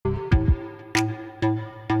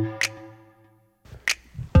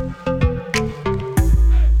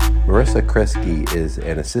Marisa Kresge is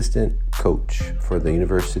an assistant coach for the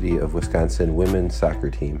University of Wisconsin women's soccer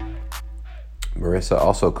team. Marisa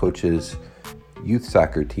also coaches youth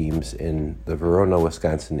soccer teams in the Verona,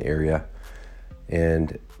 Wisconsin area,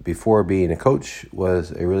 and before being a coach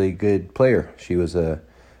was a really good player. She was an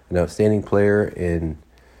outstanding player in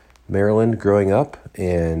Maryland growing up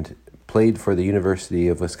and played for the University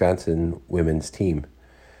of Wisconsin women's team.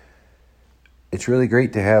 It's really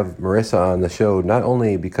great to have Marisa on the show, not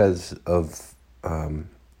only because of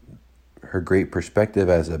her great perspective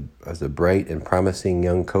as a bright and promising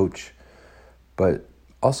young coach, but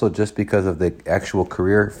also just because of the actual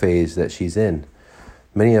career phase that she's in.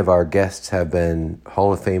 Many of our guests have been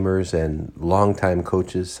Hall of Famers and longtime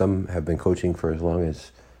coaches. Some have been coaching for as long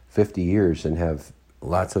as 50 years and have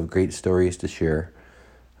lots of great stories to share.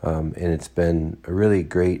 And it's been a really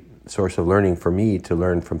great source of learning for me to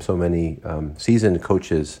learn from so many seasoned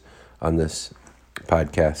coaches on this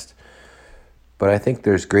podcast. But I think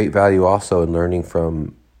there's great value also in learning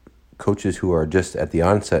from coaches who are just at the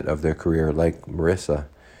onset of their career, like Marisa.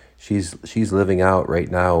 She's living out right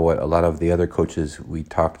now what a lot of the other coaches we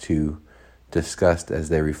talked to discussed as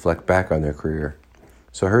they reflect back on their career.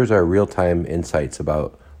 So hers are real-time insights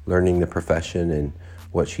about learning the profession and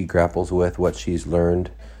what she grapples with, what she's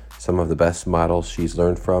learned, some of the best models she's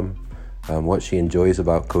learned from, what she enjoys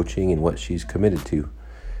about coaching, and what she's committed to.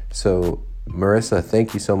 So Marisa,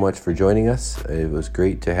 thank you so much for joining us. It was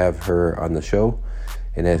great to have her on the show.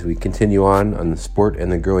 And as we continue on the sport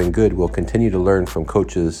and the growing good, we'll continue to learn from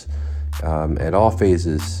coaches at all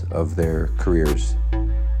phases of their careers.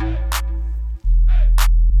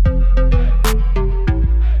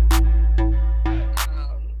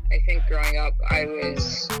 I think growing up, I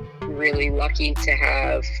was really lucky to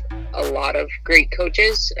have a lot of great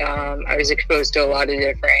coaches. I was exposed to a lot of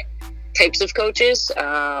different types of coaches.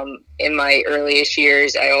 In my earliest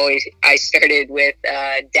years, I started with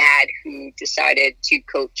a dad who decided to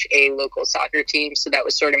coach a local soccer team. So that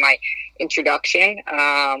was sort of my introduction.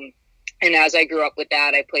 And as I grew up with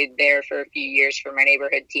that, I played there for a few years for my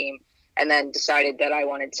neighborhood team, and then decided that I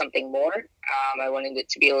wanted something more. I wanted it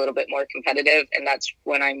to be a little bit more competitive, and that's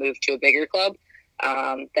when I moved to a bigger club.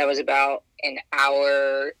 That was about an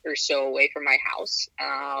hour or so away from my house.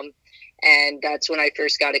 And that's when I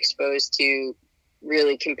first got exposed to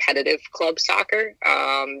really competitive club soccer.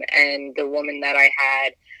 And the woman that I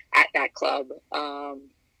had at that club,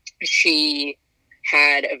 she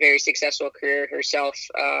had a very successful career herself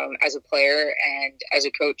as a player, and as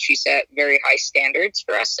a coach, she set very high standards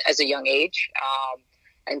for us as a young age.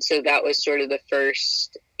 And so that was sort of the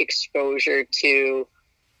first exposure to,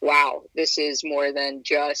 wow, this is more than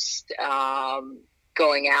just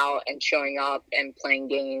going out and showing up and playing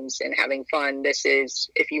games and having fun. This is,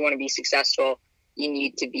 if you want to be successful, you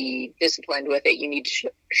need to be disciplined with it. You need to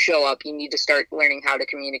show up. You need to start learning how to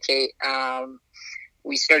communicate.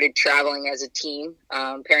 We started traveling as a team.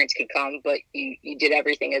 Parents could come, but you did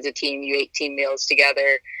everything as a team. You ate team meals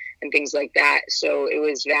together and things like that. So it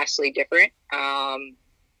was vastly different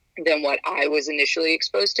than what I was initially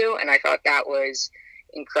exposed to. And I thought that was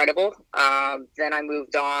incredible. Then I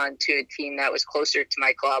moved on to a team that was closer to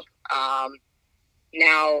my club.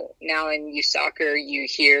 Now in youth soccer, you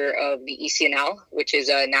hear of the ECNL, which is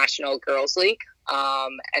a national girls league.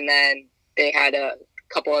 And then they had a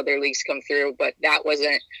couple other leagues come through, but that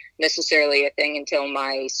wasn't necessarily a thing until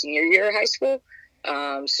my senior year of high school.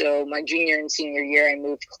 So my junior and senior year, I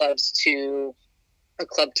moved clubs to a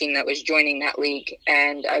club team that was joining that league.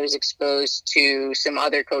 And I was exposed to some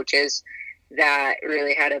other coaches that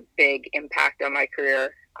really had a big impact on my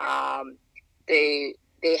career. They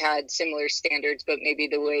had similar standards, but maybe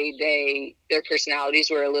the way their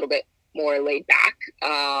personalities were a little bit more laid back.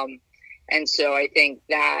 And so I think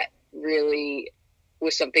that really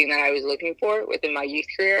was something that I was looking for within my youth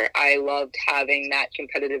career. I loved having that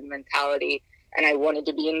competitive mentality, and I wanted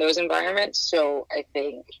to be in those environments. So I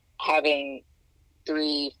think having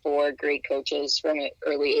 3-4 great coaches from an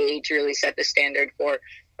early age really set the standard for,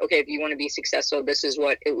 okay, if you want to be successful, this is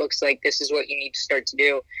what it looks like. This is what you need to start to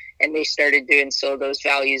do. And they started to instill those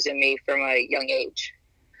values in me from a young age.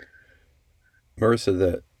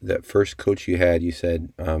 Marisa, that first coach you had, you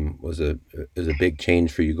said, was a big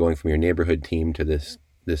change for you, going from your neighborhood team to this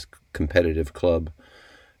competitive club.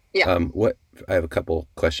 Yeah. I have a couple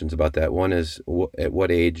questions about that. One is, at what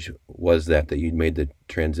age was that you made the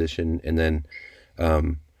transition? And then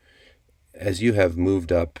as you have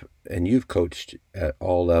moved up and you've coached at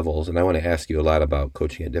all levels, and I want to ask you a lot about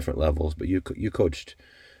coaching at different levels, but you coached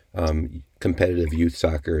competitive youth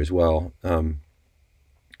soccer as well.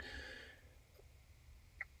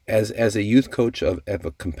 As a youth coach of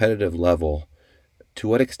a competitive level, to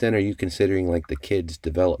what extent are you considering like the kids'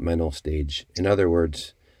 developmental stage? In other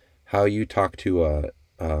words, how you talk to a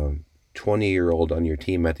 20-year-old on your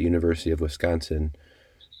team at the University of Wisconsin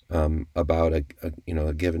about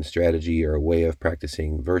a given strategy or a way of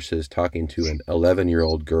practicing versus talking to an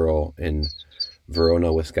 11-year-old girl in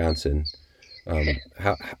Verona, Wisconsin.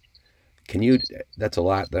 How can you? That's a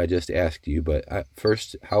lot that I just asked you. But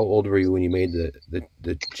first, how old were you when you made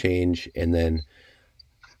the change, and then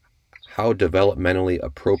how developmentally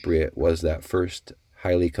appropriate was that first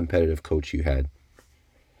highly competitive coach you had?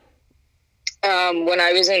 When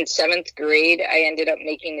I was in seventh grade, I ended up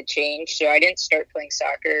making the change. So I didn't start playing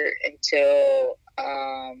soccer until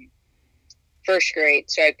first grade.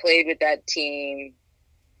 So I played with that team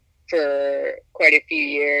for quite a few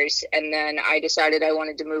years, and then I decided I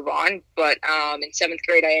wanted to move on. But in seventh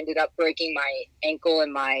grade, I ended up breaking my ankle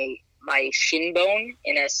and my shin bone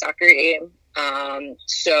in a soccer game.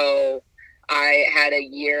 So I had a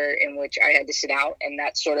year in which I had to sit out, and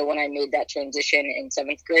that's sort of when I made that transition in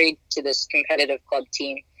seventh grade to this competitive club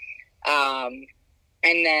team. And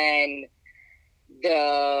then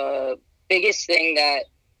the biggest thing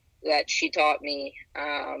that she taught me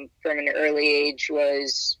from an early age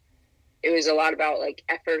was it was a lot about like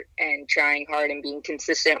effort and trying hard and being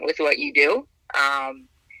consistent with what you do.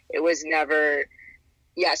 It was never,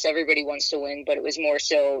 yes, everybody wants to win, but it was more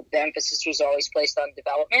so the emphasis was always placed on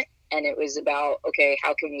development. And it was about, okay,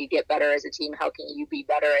 how can we get better as a team? How can you be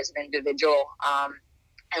better as an individual?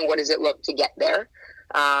 And what does it look to get there?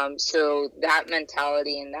 So that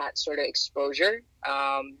mentality and that sort of exposure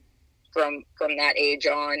from that age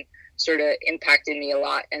on sort of impacted me a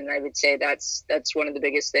lot. And I would say that's one of the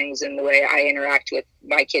biggest things in the way I interact with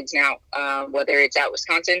my kids now, whether it's at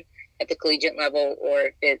Wisconsin at the collegiate level or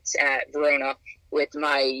if it's at Verona with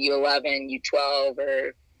my U11, U12,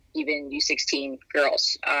 or even U16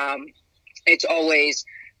 girls. It's always,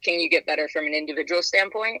 can you get better from an individual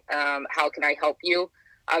standpoint? How can I help you?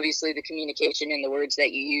 Obviously, the communication and the words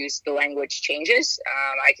that you use, the language changes.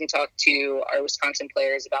 I can talk to our Wisconsin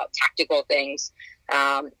players about tactical things.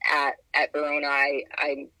 At Verona,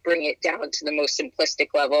 I bring it down to the most simplistic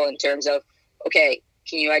level in terms of, okay,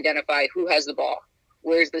 can you identify who has the ball?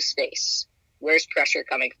 Where's the space? Where's pressure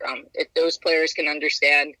coming from? If those players can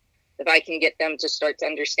understand, if I can get them to start to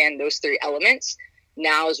understand those three elements,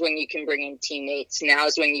 now is when you can bring in teammates. Now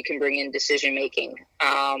is when you can bring in decision making.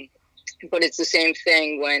 But it's the same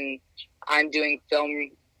thing when I'm doing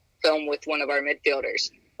film with one of our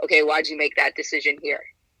midfielders. Okay, why'd you make that decision here?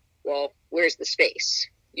 Well, where's the space?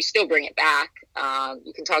 You still bring it back.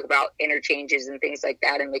 You can talk about interchanges and things like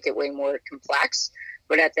that and make it way more complex.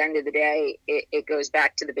 But at the end of the day, it goes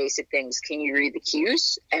back to the basic things. Can you read the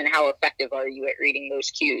cues? And how effective are you at reading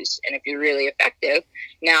those cues? And if you're really effective,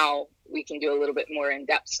 now we can do a little bit more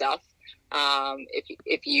in-depth stuff.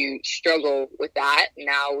 If you struggle with that,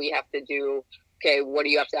 now we have to do, okay, what do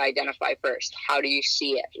you have to identify first? How do you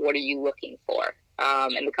see it? What are you looking for?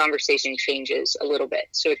 And the conversation changes a little bit.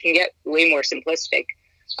 So it can get way more simplistic.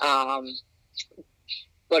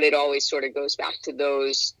 But it always sort of goes back to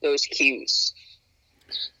those cues.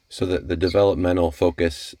 So the developmental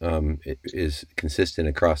focus is consistent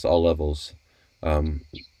across all levels.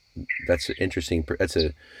 That's interesting. That's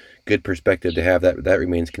a good perspective to have. That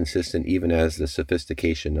remains consistent even as the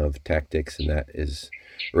sophistication of tactics and that is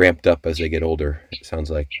ramped up as they get older. It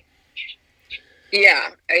sounds like. Yeah,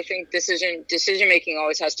 I think decision making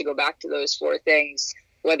always has to go back to those four things.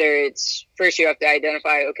 Whether it's first you have to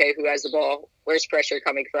identify, okay, who has the ball, where's pressure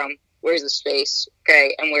coming from, where's the space,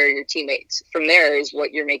 okay, and where are your teammates. From there is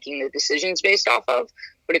what you're making the decisions based off of.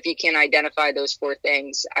 But if you can identify those four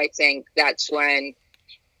things, I think that's when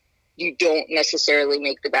you don't necessarily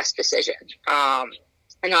make the best decision.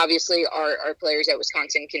 And obviously our players at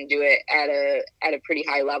Wisconsin can do it at a pretty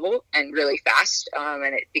high level and really fast.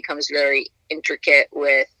 And it becomes very intricate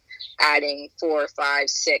with adding 4, 5,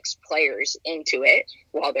 6 players into it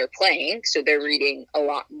while they're playing. So they're reading a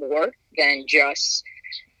lot more than just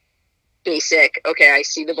basic, okay, I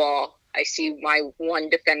see the ball. I see my one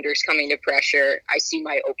defender's coming to pressure. I see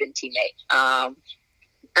my open teammate.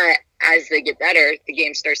 As they get better, the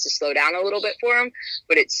game starts to slow down a little bit for them,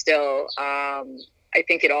 but it's still, I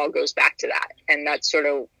think it all goes back to that. And that's sort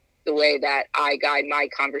of the way that I guide my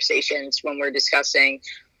conversations when we're discussing,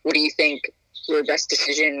 what do you think your best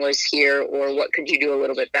decision was here, or what could you do a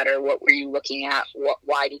little bit better? What were you looking at?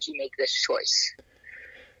 Why did you make this choice?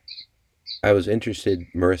 I was interested,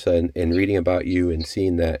 Marisa, in reading about you and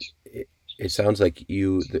seeing that it sounds like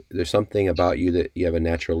there's something about you that you have a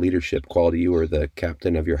natural leadership quality. You were the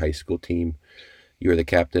captain of your high school team. you were the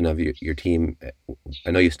captain of your team.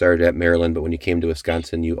 I know you started at Maryland, but when you came to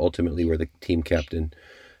Wisconsin, you ultimately were the team captain.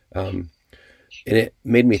 Um, and it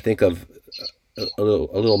made me think of a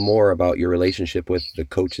little more about your relationship with the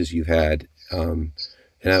coaches you've had. And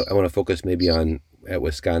I want to focus maybe on at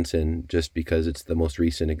Wisconsin, just because it's the most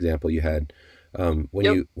recent example you had. When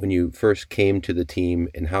Yep. you first came to the team,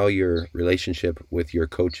 and how your relationship with your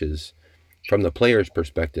coaches, from the player's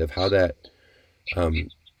perspective, how that um,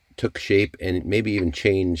 took shape and maybe even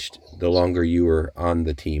changed the longer you were on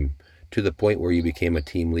the team, to the point where you became a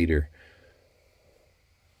team leader.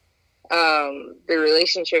 The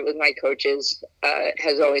relationship with my coaches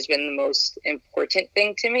has always been the most important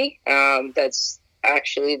thing to me. That's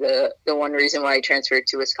actually the one reason why I transferred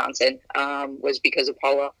to Wisconsin, was because of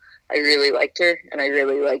Paula. I really liked her, and I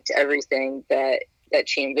really liked everything that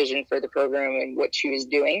she envisioned for the program and what she was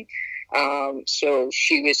doing. So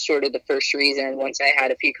she was sort of the first reason. Once I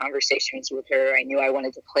had a few conversations with her, I knew I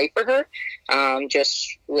wanted to play for her,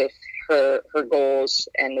 just with her goals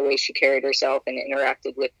and the way she carried herself and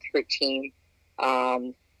interacted with her team.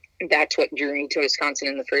 That's what drew me to Wisconsin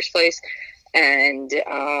in the first place. And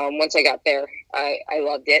once I got there, I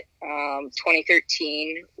loved it.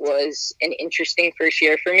 2013 was an interesting first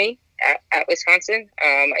year for me at Wisconsin.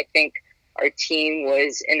 I think our team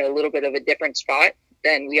was in a little bit of a different spot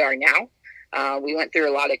than we are now. We went through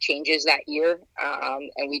a lot of changes that year,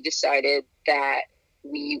 and we decided that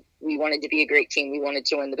we wanted to be a great team. We wanted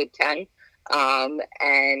to win the Big Ten.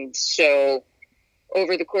 And so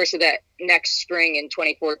over the course of that next spring in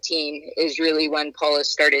 2014 is really when Paula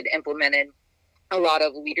started implementing a lot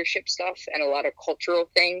of leadership stuff and a lot of cultural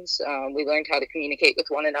things. We learned how to communicate with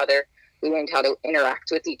one another. We learned how to interact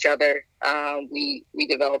with each other. We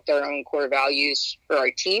developed our own core values for our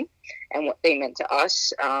team and what they meant to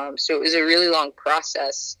us. So it was a really long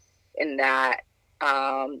process in that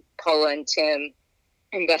Paula and Tim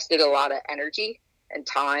invested a lot of energy and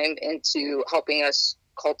time into helping us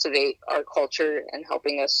cultivate our culture and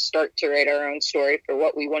helping us start to write our own story for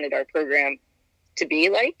what we wanted our program to be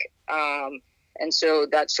like. And so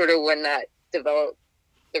that's sort of when that developed,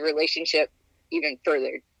 the relationship even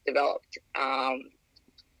further developed. I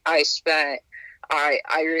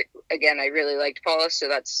really liked Paula, so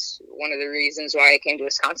that's one of the reasons why I came to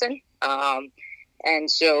Wisconsin. And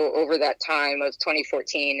so over that time of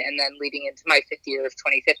 2014 and then leading into my fifth year of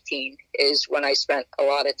 2015 is when I spent a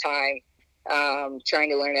lot of time trying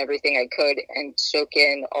to learn everything I could and soak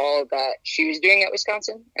in all that she was doing at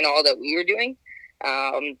Wisconsin and all that we were doing,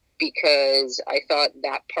 because I thought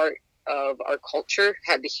that part of our culture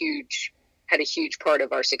had a huge part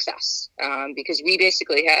of our success, because we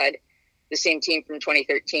basically had the same team from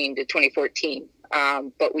 2013 to 2014,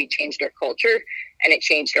 but we changed our culture and it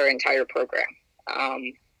changed our entire program.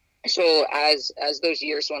 So as those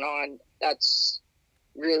years went on, that's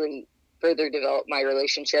really further developed my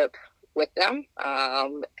relationship with them.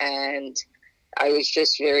 And I was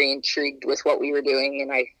just very intrigued with what we were doing.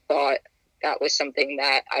 And I thought that was something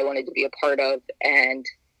that I wanted to be a part of and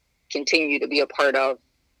continue to be a part of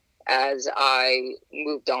as I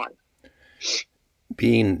moved on.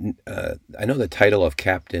 Being, I know the title of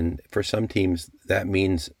captain, for some teams, that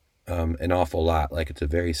means an awful lot. Like, it's a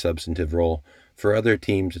very substantive role. For other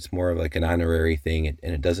teams, it's more of like an honorary thing, and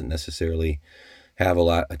it doesn't necessarily have a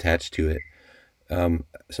lot attached to it.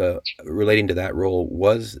 So relating to that role,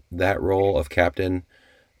 was that role of captain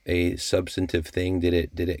a substantive thing? Did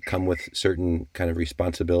it come with certain kind of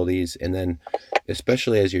responsibilities? And then,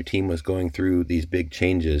 especially as your team was going through these big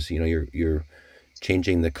changes, you're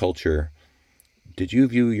changing the culture. Did you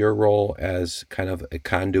view your role as kind of a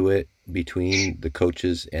conduit between the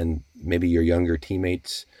coaches and maybe your younger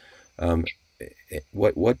teammates?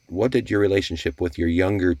 What did your relationship with your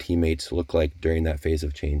younger teammates look like during that phase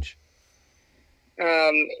of change?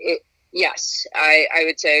 Yes, I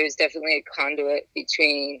would say it was definitely a conduit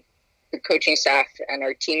between the coaching staff and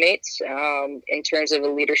our teammates. In terms of a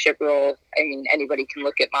leadership role, I mean, anybody can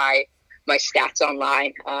look at my stats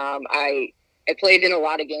online. I played in a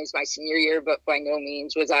lot of games my senior year, but by no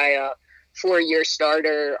means was I a 4-year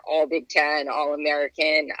starter, all Big Ten, all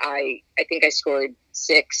American. I think I scored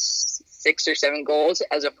six or seven goals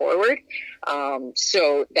as a forward.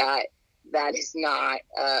 So that is not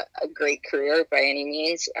a great career by any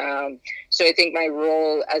means. So I think my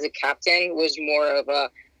role as a captain was more of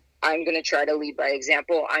I'm going to try to lead by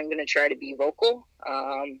example. I'm going to try to be vocal.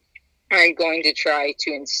 I'm going to try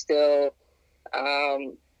to instill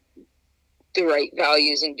the right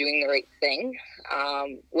values and doing the right thing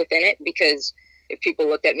within it, because if people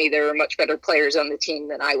looked at me, there were much better players on the team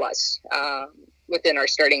than I was. Within our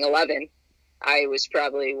starting 11, I was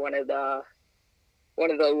probably one of the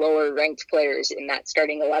one of the lower ranked players in that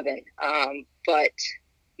starting 11. But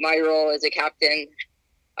my role as a captain,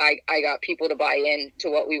 I got people to buy in to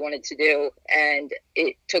what we wanted to do, and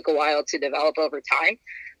it took a while to develop over time.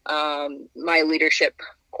 My leadership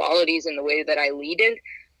qualities and the way that I leaded,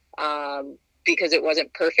 because it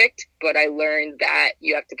wasn't perfect, but I learned that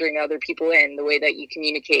you have to bring other people in. The way that you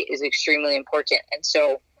communicate is extremely important. And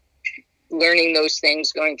so learning those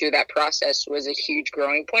things, going through that process, was a huge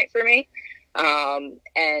growing point for me.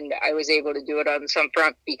 And I was able to do it on some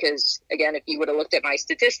front because, again, if you would have looked at my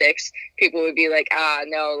statistics, people would be like,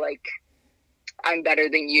 no, like, I'm better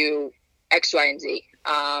than you, X, Y, and Z.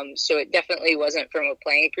 So it definitely wasn't from a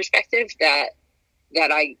playing perspective that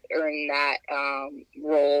I earned that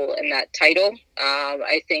role and that title.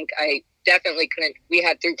 I think I definitely couldn't. We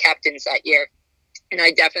had 3 captains that year, and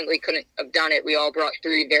I definitely couldn't have done it. We all brought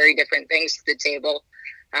 3 very different things to the table.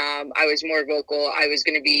 I was more vocal. I was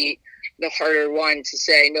going to be the harder one to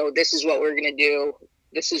say, no, this is what we're going to do.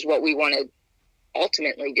 This is what we want to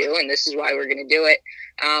ultimately do, and this is why we're going to do it.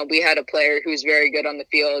 We had a player who was very good on the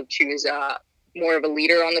field. She was more of a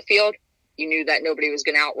leader on the field. You knew that nobody was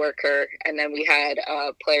going to outwork her. And then we had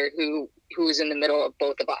a player who was in the middle of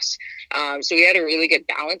both of us. So we had a really good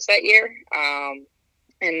balance that year.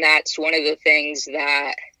 And that's one of the things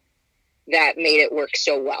that made it work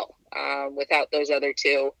so well. Without those other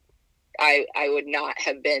 2, I would not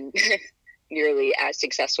have been nearly as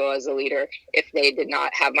successful as a leader if they did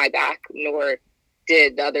not have my back, nor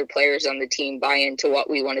did the other players on the team buy into what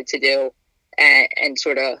we wanted to do and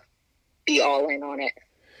sort of be all in on it.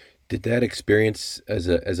 Did that experience as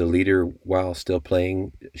a leader while still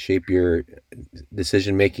playing shape your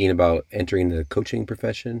decision making about entering the coaching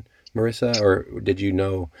profession, Marisa, or did you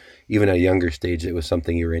know even at a younger stage it was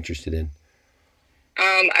something you were interested in?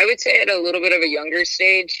 I would say at a little bit of a younger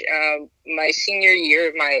stage. My senior year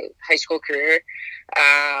of my high school career,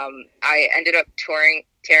 I ended up tearing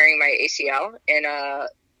my ACL in a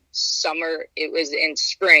summer. It was in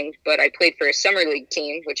spring, but I played for a summer league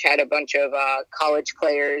team, which had a bunch of college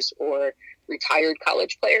players or retired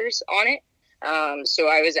college players on it. So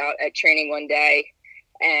I was out at training one day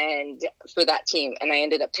and for that team, and I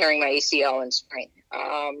ended up tearing my ACL in spring.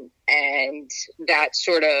 And that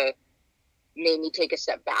sort of made me take a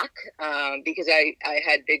step back because I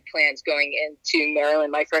had big plans going into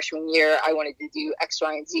Maryland my freshman year. I wanted to do X,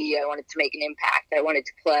 Y, and Z. I wanted to make an impact. I wanted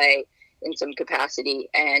to play in some capacity,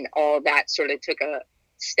 and all that sort of took a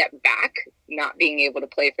step back, not being able to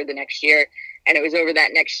play for the next year. And it was over that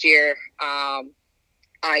next year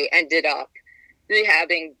I ended up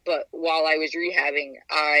rehabbing, but while I was rehabbing,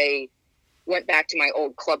 I went back to my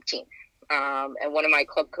old club team. And one of my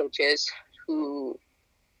club coaches who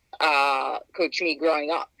coached me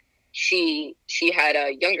growing up, she had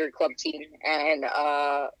a younger club team and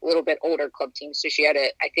a little bit older club team. So she had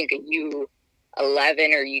I think a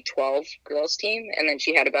U11 or U12 girls team, and then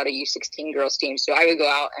she had about a U16 girls team. So I would go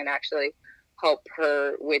out and actually help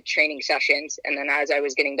her with training sessions, and then as I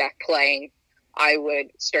was getting back playing, I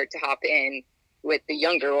would start to hop in with the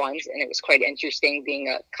younger ones, and it was quite interesting being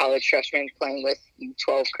a college freshman playing with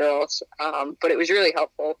U12 girls. But it was really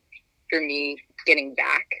helpful for me getting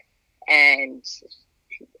back and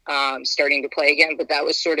starting to play again. But that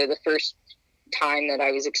was sort of the first time that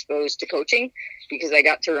I was exposed to coaching, because I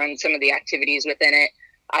got to run some of the activities within it.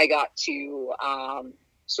 I got to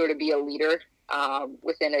sort of be a leader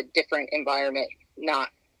within a different environment, not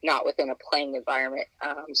within a playing environment.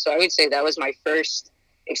 So I would say that was my first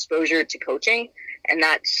exposure to coaching, and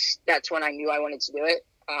that's when I knew I wanted to do it.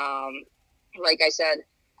 Like I said,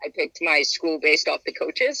 I picked my school based off the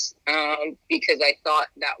coaches because I thought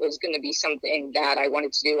that was going to be something that I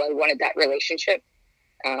wanted to do. I wanted that relationship.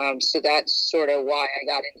 So that's sort of why I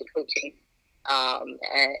got into coaching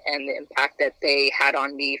and the impact that they had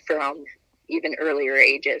on me from even earlier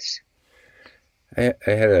ages. I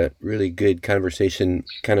had a really good conversation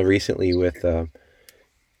kind of recently with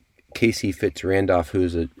Casey Fitz-Randolph,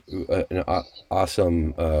 who's an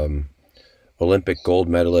awesome Olympic gold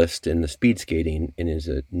medalist in the speed skating and is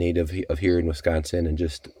a native of here in Wisconsin, and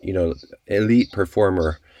just, elite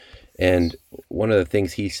performer. And one of the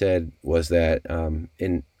things he said was that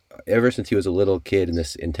ever since he was a little kid in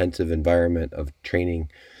this intensive environment of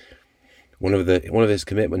training, one of his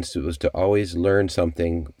commitments was to always learn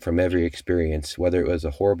something from every experience, whether it was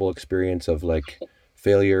a horrible experience of like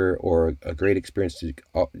failure or a great experience, to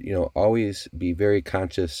always be very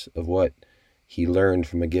conscious of what he learned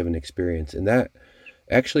from a given experience. And that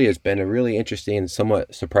actually has been a really interesting and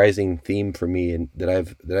somewhat surprising theme for me, and that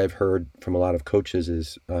I've heard from a lot of coaches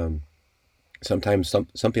is sometimes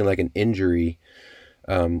something like an injury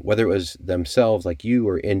whether it was themselves, like you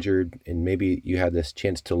were injured, and maybe you had this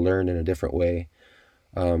chance to learn in a different way.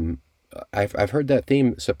 Um, I've heard that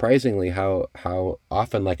theme surprisingly, how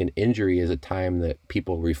often like an injury is a time that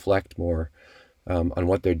people reflect more on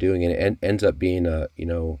what they're doing, and it ends up being a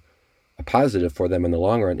positive for them in the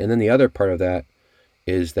long run. And then the other part of that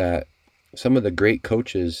is that some of the great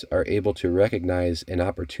coaches are able to recognize an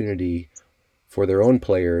opportunity for their own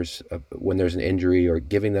players when there's an injury, or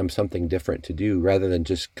giving them something different to do rather than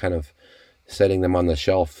just kind of setting them on the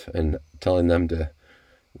shelf and telling them to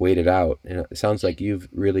wait it out. And it sounds like you've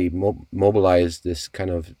really mobilized this kind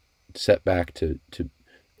of setback to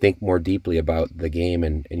think more deeply about the game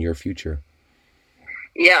and your future.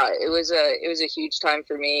 Yeah, it was a huge time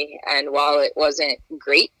for me, and while it wasn't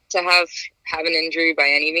great to have an injury by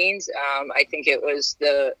any means, I think it was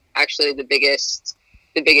actually the biggest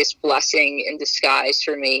blessing in disguise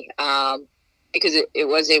for me, because it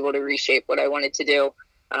was able to reshape what I wanted to do.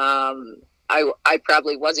 I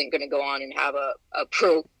probably wasn't going to go on and have a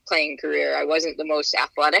pro playing career. I wasn't the most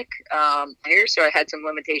athletic player, so I had some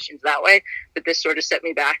limitations that way. But this sort of set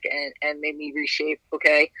me back and made me reshape.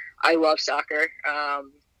 Okay, I love soccer.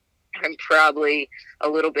 I'm probably a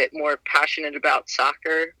little bit more passionate about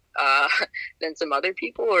soccer than some other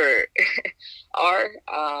people are.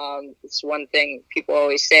 It's one thing people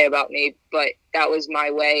always say about me, but that was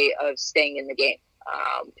my way of staying in the game.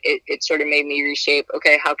 It sort of made me reshape,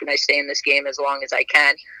 okay, how can I stay in this game as long as I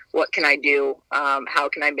can? What can I do? How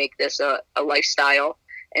can I make this a lifestyle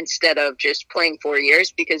instead of just playing 4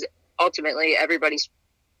 years? Because ultimately everybody's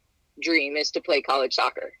dream is to play college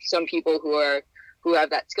soccer. Some people who have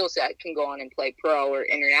that skill set can go on and play pro or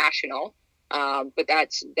international. But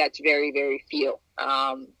that's very, very few.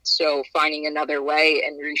 So finding another way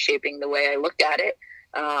and reshaping the way I looked at it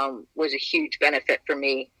was a huge benefit for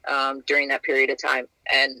me during that period of time.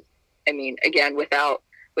 And I mean, again, without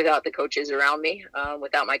the coaches around me,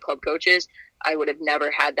 without my club coaches, I would have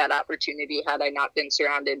never had that opportunity had I not been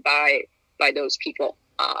surrounded by those people,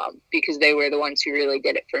 because they were the ones who really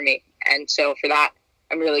did it for me. And so for that,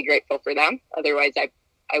 I'm really grateful for them. Otherwise,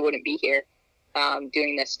 I wouldn't be here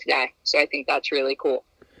doing this today. So I think that's really cool.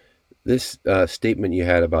 This statement you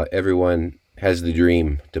had about everyone has the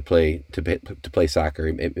dream to play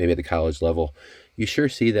soccer, maybe at the college level. You sure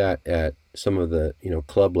see that at some of the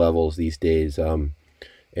club levels these days, and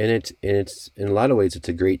it's in a lot of ways it's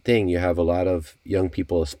a great thing. You have a lot of young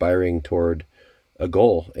people aspiring toward a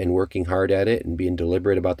goal and working hard at it and being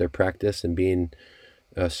deliberate about their practice and being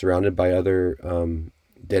surrounded by other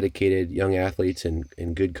dedicated young athletes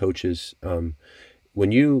and good coaches.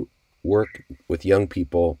 When you work with young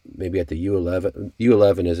people, maybe at the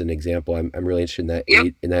U11 is an example. I'm really interested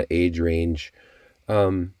in that age range.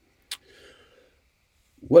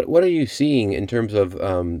 What are you seeing in terms of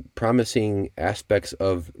promising aspects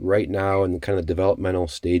of right now and kind of the developmental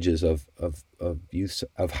stages of youth,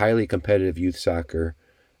 of highly competitive youth soccer?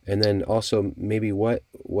 And then also maybe what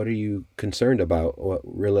are you concerned about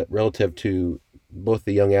relative to both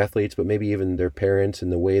the young athletes, but maybe even their parents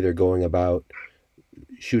and the way they're going about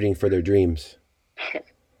shooting for their dreams?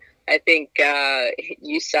 I think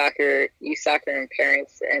youth soccer and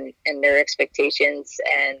parents and their expectations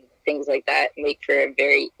and things like that make for a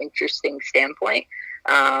very interesting standpoint.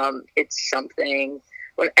 It's something.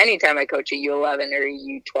 Anytime I coach a U11 or a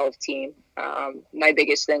U12 team, my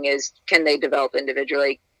biggest thing is, can they develop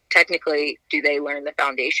individually? Technically, do they learn the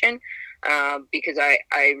foundation? Because I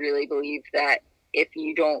really believe that if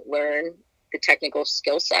you don't learn the technical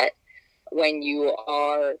skill set when you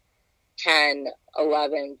are 10,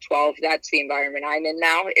 11, 12, that's the environment I'm in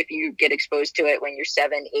now. If you get exposed to it when you're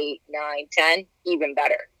 7, 8, 9, 10, even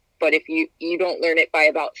better. But if you don't learn it by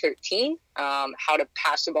about 13, how to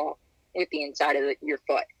pass a ball with the inside of your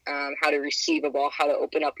foot, how to receive a ball, how to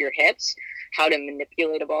open up your hips, how to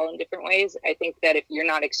manipulate a ball in different ways. I think that if you're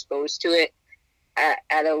not exposed to it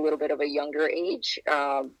at a little bit of a younger age,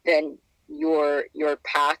 then your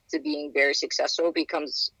path to being very successful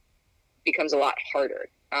becomes a lot harder.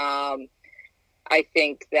 I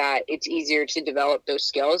think that it's easier to develop those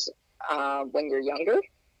skills when you're younger,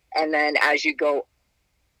 and then as you grow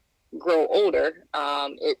older,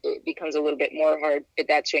 it becomes a little bit more hard. But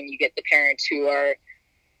that's when you get the parents who are,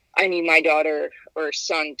 I need my daughter or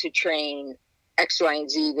son to train X, Y, and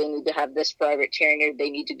Z. They need to have this private trainer. They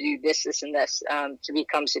need to do this, and this to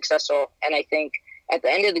become successful. And I think at the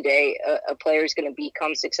end of the day, a player is going to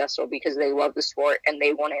become successful because they love the sport and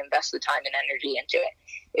they want to invest the time and energy into it.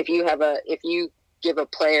 If you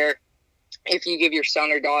give your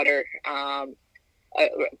son or daughter a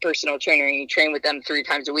personal trainer and you train with them 3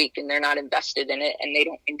 times a week and they're not invested in it and they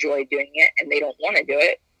don't enjoy doing it and they don't want to do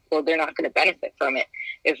it, well, they're not going to benefit from it.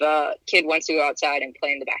 If a kid wants to go outside and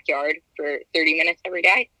play in the backyard for 30 minutes every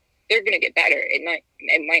day, they're going to get better. It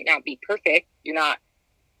might not be perfect. You're not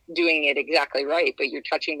doing it exactly right, but you're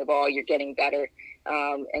touching the ball, you're getting better.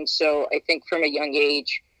 And so I think from a young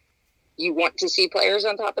age, you want to see players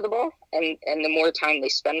on top of the ball, and the more time they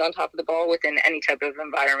spend on top of the ball within any type of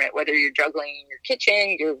environment, whether you're juggling in your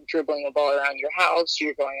kitchen, you're dribbling a ball around your house,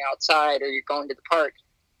 you're going outside, or you're going to the park,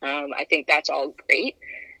 I think that's all great.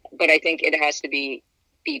 But I think it has to be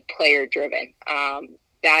player driven.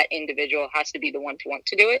 That individual has to be the one to want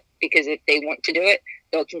to do it, because if they want to do it,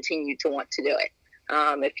 they'll continue to want to do it.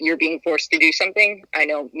 If you're being forced to do something, I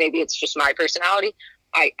know maybe it's just my personality,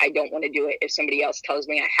 I don't want to do it if somebody else tells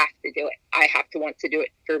me I have to do it. I have to want to do it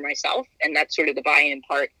for myself, and that's sort of the buy-in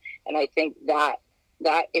part. And I think that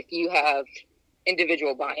if you have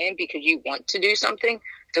individual buy-in because you want to do something,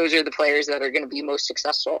 those are the players that are going to be most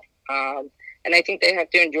successful. And I think they have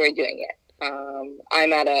to enjoy doing it.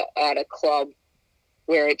 I'm at a club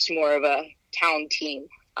where it's more of a town team.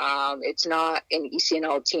 It's not an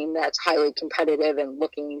ECNL team that's highly competitive and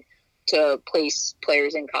looking to place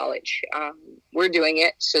players in college. We're doing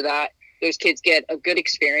it so that those kids get a good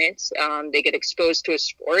experience. They get exposed to a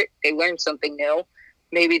sport. They learn something new.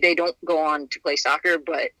 Maybe they don't go on to play soccer,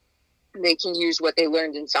 but they can use what they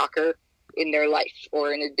learned in soccer in their life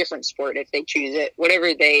or in a different sport if they choose it.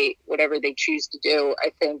 Whatever they choose to do,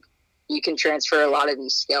 I think you can transfer a lot of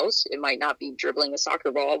these skills. It might not be dribbling a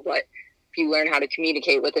soccer ball, but if you learn how to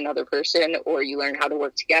communicate with another person, or you learn how to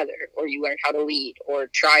work together, or you learn how to lead or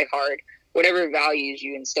try hard, whatever values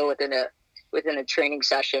you instill within a training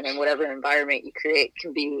session and whatever environment you create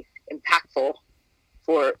can be impactful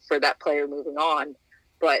for that player moving on.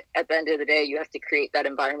 But at the end of the day, you have to create that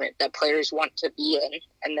environment that players want to be in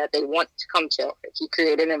and that they want to come to. If you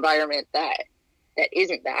create an environment that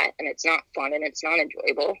isn't that, and it's not fun and it's not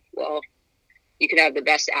enjoyable, well, you could have the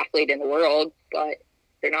best athlete in the world, but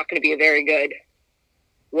they're not going to be a very good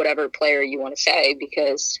whatever player you want to say,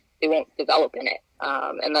 because they won't develop in it.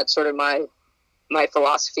 And that's sort of my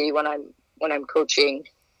philosophy when I'm coaching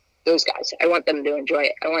those guys. I want them to enjoy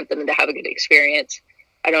it. I want them to have a good experience.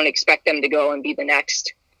 I don't expect them to go and be the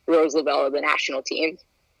next Rose Lavelle of the national team.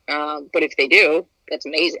 But if they do, that's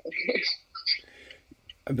amazing.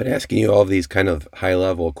 I've been asking you all these kind of high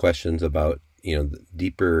level questions about, the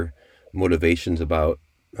deeper motivations about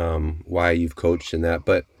why you've coached and that,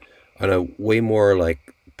 but on a way more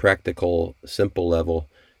like practical, simple level,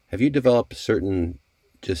 have you developed certain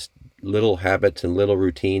just little habits and little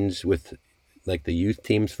routines with like the youth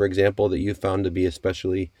teams, for example, that you found to be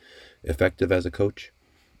especially effective as a coach?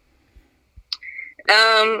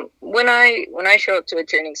 When I show up to a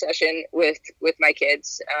training session with my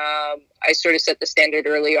kids, I sort of set the standard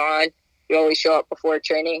early on. You always show up before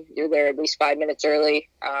training. You're there at least 5 minutes early.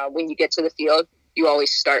 When you get to the field, you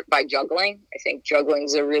always start by juggling. I think juggling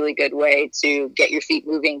is a really good way to get your feet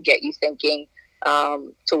moving, get you thinking,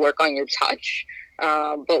 to work on your touch.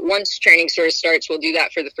 But once training sort of starts, we'll do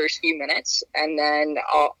that for the first few minutes, and then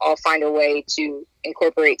I'll find a way to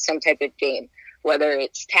incorporate some type of game, whether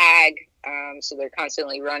it's tag, so they're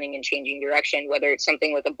constantly running and changing direction, whether it's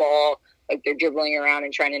something with a ball, like they're dribbling around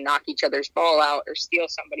and trying to knock each other's ball out or steal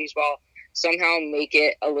somebody's ball. Somehow make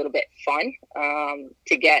it a little bit fun,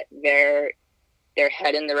 to get their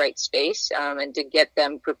head in the right space, and to get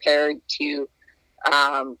them prepared to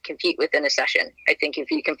compete within a session. I think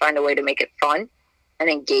if you can find a way to make it fun and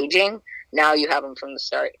engaging, now you have them from the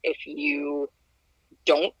start. If you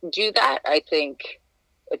don't do that, I think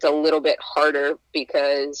it's a little bit harder,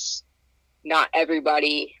 because not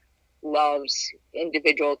everybody loves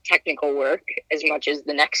individual technical work as much as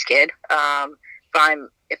the next kid.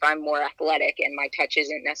 If I'm more athletic and my touch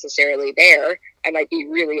isn't necessarily there, I might be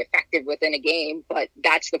really effective within a game, but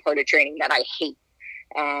that's the part of training that I hate.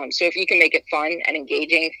 So if you can make it fun and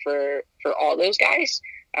engaging for all those guys,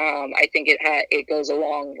 I think it goes a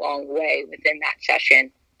long, long way within that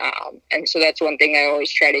session. And so that's one thing I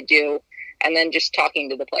always try to do. And then just talking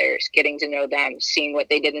to the players, getting to know them, seeing what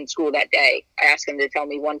they did in school that day. I ask them to tell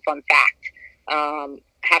me one fun fact.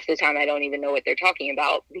 Half the time I don't even know what they're talking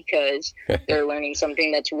about, because they're learning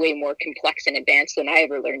something that's way more complex and advanced than I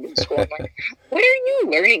ever learned in school. I'm like, what are you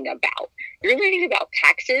learning about? You're learning about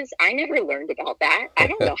taxes? I never learned about that. I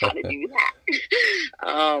don't know how to do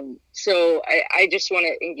that. So I just want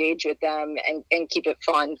to engage with them and keep it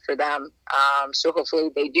fun for them. So hopefully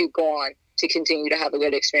they do go on to continue to have a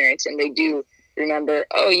good experience, and they do remember,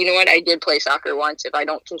 oh, you know what, I did play soccer once. If I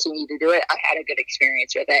don't continue to do it, I had a good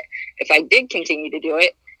experience with it. If I did continue to do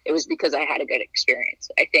it, it was because I had a good experience.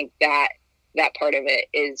 I think that part of it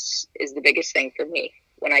is the biggest thing for me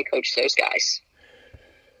when I coach those guys.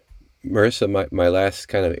 Marissa, my last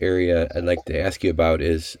kind of area I'd like to ask you about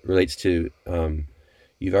is relates to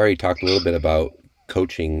you've already talked a little bit about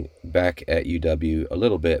coaching back at UW a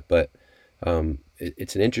little bit, but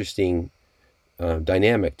it's an interesting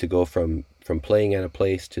dynamic to go from playing at a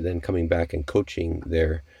place to then coming back and coaching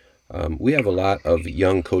there. We have a lot of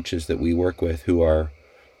young coaches that we work with who are,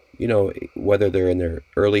 whether they're in their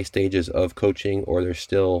early stages of coaching or they're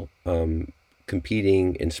still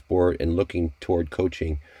competing in sport and looking toward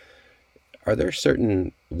coaching. Are there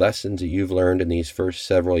certain lessons that you've learned in these first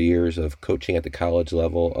several years of coaching at the college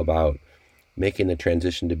level about making the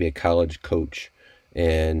transition to be a college coach,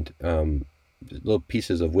 and little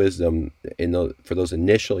pieces of wisdom for those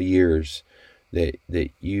initial years that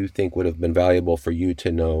you think would have been valuable for you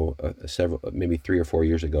to know maybe 3 or 4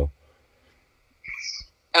 years ago?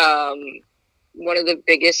 One of the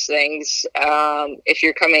biggest things, if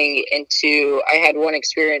you're coming into, I had one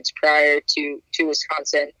experience prior to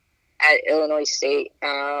Wisconsin at Illinois State,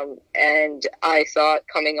 and I thought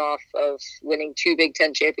coming off of winning 2 Big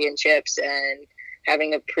Ten championships and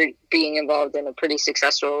having being involved in a pretty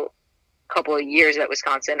successful couple of years at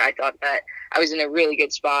Wisconsin, I thought that I was in a really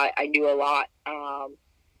good spot. I knew a lot,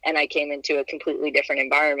 and I came into a completely different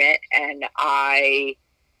environment, and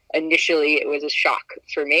initially it was a shock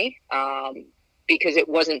for me, because it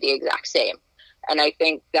wasn't the exact same. And I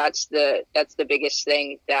think that's the biggest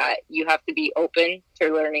thing, that you have to be open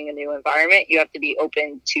to learning a new environment. You have to be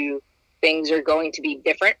open to things are going to be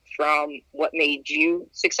different from what made you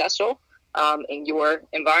successful in your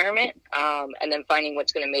environment, and then finding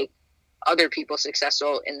what's going to make other people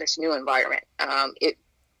successful in this new environment.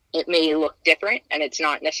 It may look different, and it's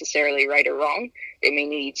not necessarily right or wrong. They may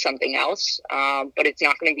need something else, but it's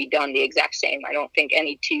not going to be done the exact same. I don't think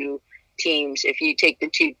any two teams, if you take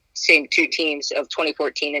the same two teams of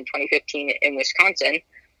 2014 and 2015 in Wisconsin,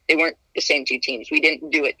 they weren't the same 2 teams. We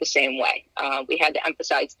didn't do it the same way. We had to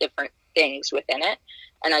emphasize different things within it.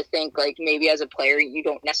 And I think, like, maybe as a player, you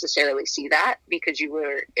don't necessarily see that because you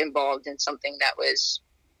were involved in something that was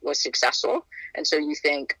successful, and so you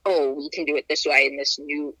think, oh, we can do it this way in this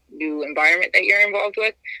new environment that you're involved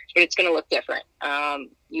with, but it's going to look different.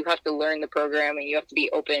 You have to learn the program, and you have to be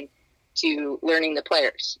open to learning the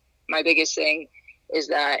players. My biggest thing is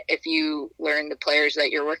that if you learn the players that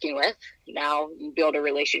you're working with, now you build a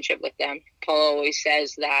relationship with them. Paul always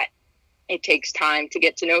says that it takes time to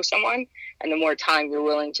get to know someone, and the more time you're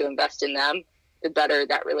willing to invest in them, the better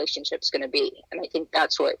that relationship's going to be. And I think that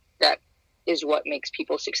is what makes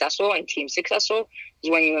people successful and teams successful, is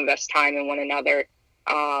when you invest time in one another.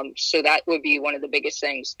 So that would be one of the biggest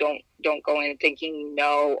things. Don't go in thinking you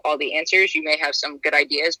know all the answers. You may have some good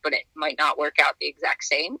ideas, but it might not work out the exact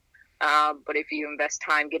same. But if you invest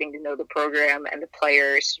time getting to know the program and the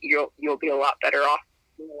players, you'll be a lot better off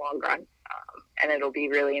in the long run, and it'll be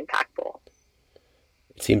really impactful.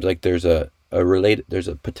 It seems like there's a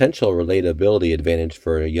potential relatability advantage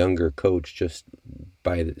for a younger coach just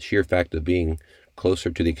by the sheer fact of being closer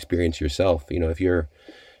to the experience yourself. If you're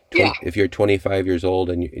 25 years old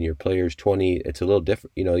and your player's 20, it's a little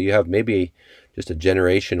different. You have maybe just a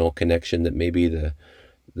generational connection that maybe the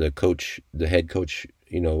head coach,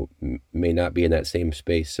 may not be in that same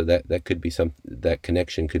space. So that could be that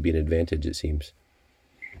connection could be an advantage, it seems.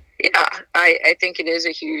 Yeah, I think it is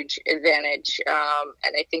a huge advantage,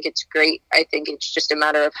 and I think it's great. I think it's just a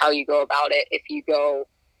matter of how you go about it. If you go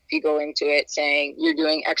into it saying you're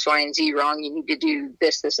doing X, Y, and Z wrong, you need to do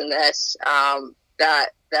this, this, and this, that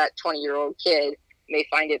 20-year-old kid may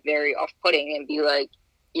find it very off-putting and be like,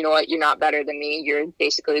 you know what, you're not better than me. You're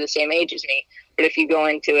basically the same age as me. But if you go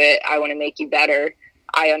into it, I want to make you better.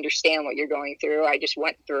 I understand what you're going through. I just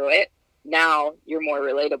went through it. Now you're more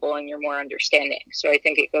relatable and you're more understanding. So I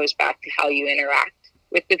think it goes back to how you interact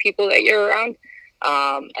with the people that you're around.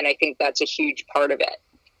 And I think that's a huge part of it.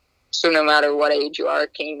 So no matter what age you are,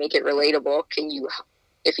 can you make it relatable?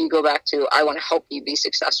 If you go back to, I want to help you be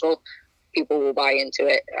successful, people will buy into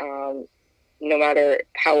it. No matter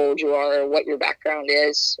how old you are or what your background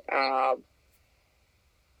is,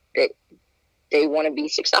 they want to be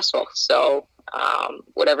successful. So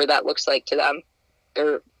whatever that looks like to them,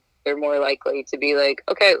 they're more likely to be like,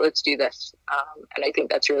 okay, let's do this. And I think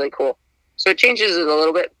that's really cool. So it changes it a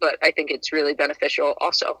little bit, but I think it's really beneficial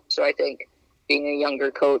also. So I think being a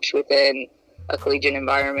younger coach within a collegiate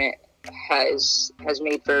environment has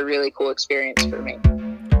made for a really cool experience for me.